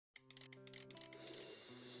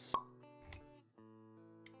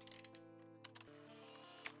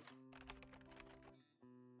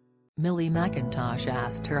Millie Mackintosh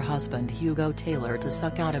asked her husband Hugo Taylor to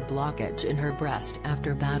suck out a blockage in her breast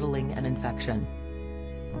after battling an infection.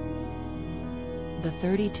 The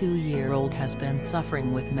 32-year-old has been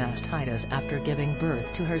suffering with mastitis after giving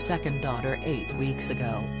birth to her second daughter 8 weeks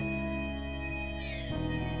ago.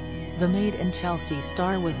 The Made in Chelsea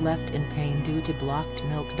star was left in pain due to blocked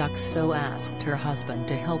milk ducts, so asked her husband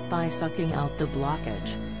to help by sucking out the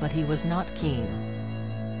blockage, but he was not keen.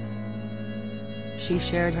 She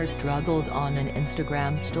shared her struggles on an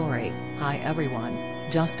Instagram story. "Hi everyone,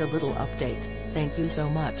 just a little update, thank you so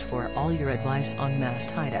much for all your advice on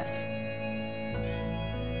mastitis.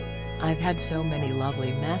 I've had so many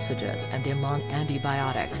lovely messages and am on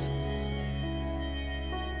antibiotics.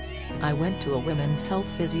 I went to a women's health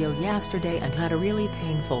physio yesterday and had a really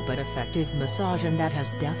painful but effective massage, and that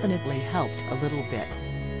has definitely helped a little bit.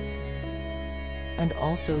 And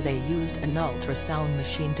also they used an ultrasound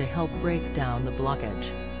machine to help break down the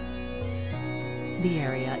blockage. The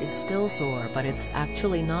area is still sore, but it's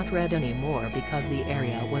actually not red anymore because the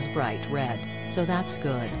area was bright red, so that's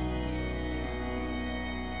good."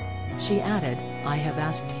 She added, "I have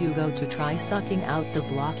asked Hugo to try sucking out the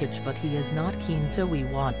blockage, but he is not keen, so we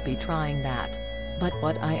won't be trying that. But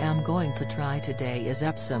what I am going to try today is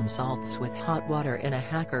Epsom salts with hot water in a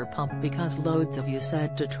hacker pump, because loads of you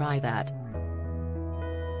said to try that.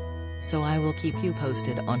 So I will keep you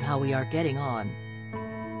posted on how we are getting on."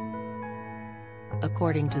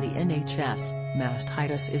 According to the NHS,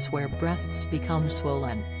 mastitis is where breasts become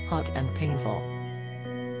swollen, hot and painful.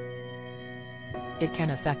 It can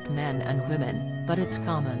affect men and women, but it's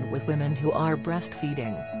common with women who are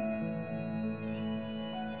breastfeeding.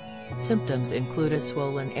 Symptoms include a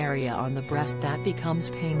swollen area on the breast that becomes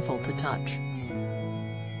painful to touch.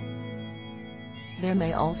 There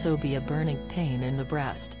may also be a burning pain in the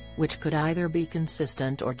breast, which could either be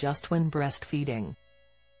consistent or just when breastfeeding.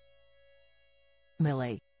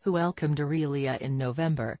 Millie, who welcomed Aurelia in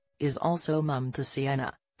November, is also mum to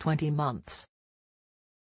Sienna, 20 months.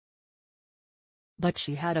 But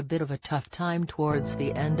she had a bit of a tough time towards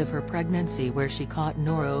the end of her pregnancy, where she caught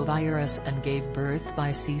norovirus and gave birth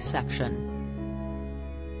by C-section.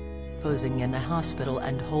 Posing in the hospital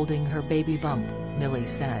and holding her baby bump, Millie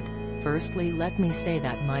said, "Firstly, let me say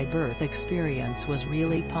that my birth experience was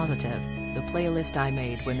really positive. The playlist I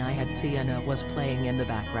made when I had Sienna was playing in the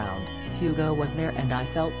background, Hugo was there, and I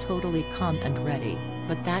felt totally calm and ready,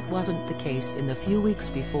 but that wasn't the case in the few weeks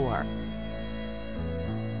before.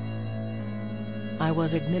 I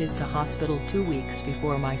was admitted to hospital 2 weeks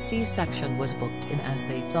before my C-section was booked in, as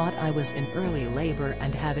they thought I was in early labor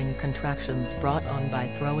and having contractions brought on by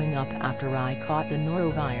throwing up after I caught the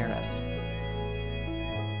norovirus.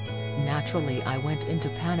 Naturally, I went into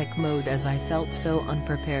panic mode as I felt so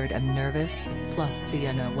unprepared and nervous, plus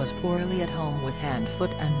Sienna was poorly at home with hand,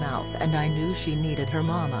 foot and mouth, and I knew she needed her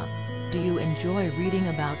mama. Do you enjoy reading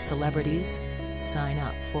about celebrities? Sign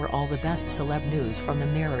up for all the best celeb news from the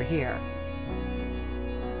Mirror here."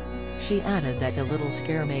 She added that the little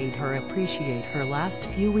scare made her appreciate her last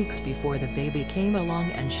few weeks before the baby came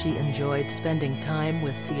along, and she enjoyed spending time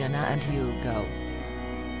with Sienna and Hugo.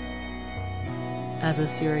 "As a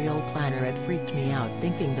serial planner, it freaked me out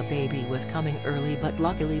thinking the baby was coming early, but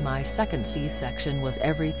luckily my second C-section was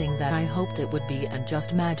everything that I hoped it would be and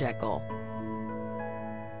just magical.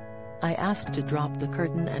 I asked to drop the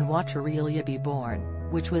curtain and watch Aurelia be born,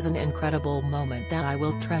 which was an incredible moment that I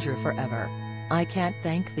will treasure forever. I can't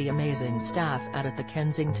thank the amazing staff at the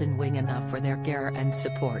Kensington Wing enough for their care and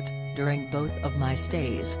support during both of my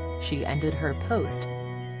stays," she ended her post.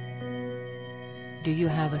 Do you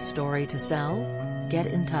have a story to sell? Get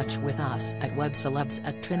in touch with us at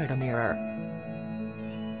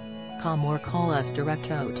webcelebs@trinitamirror.com or call us direct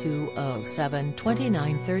 0207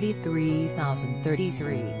 29 33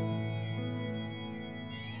 033.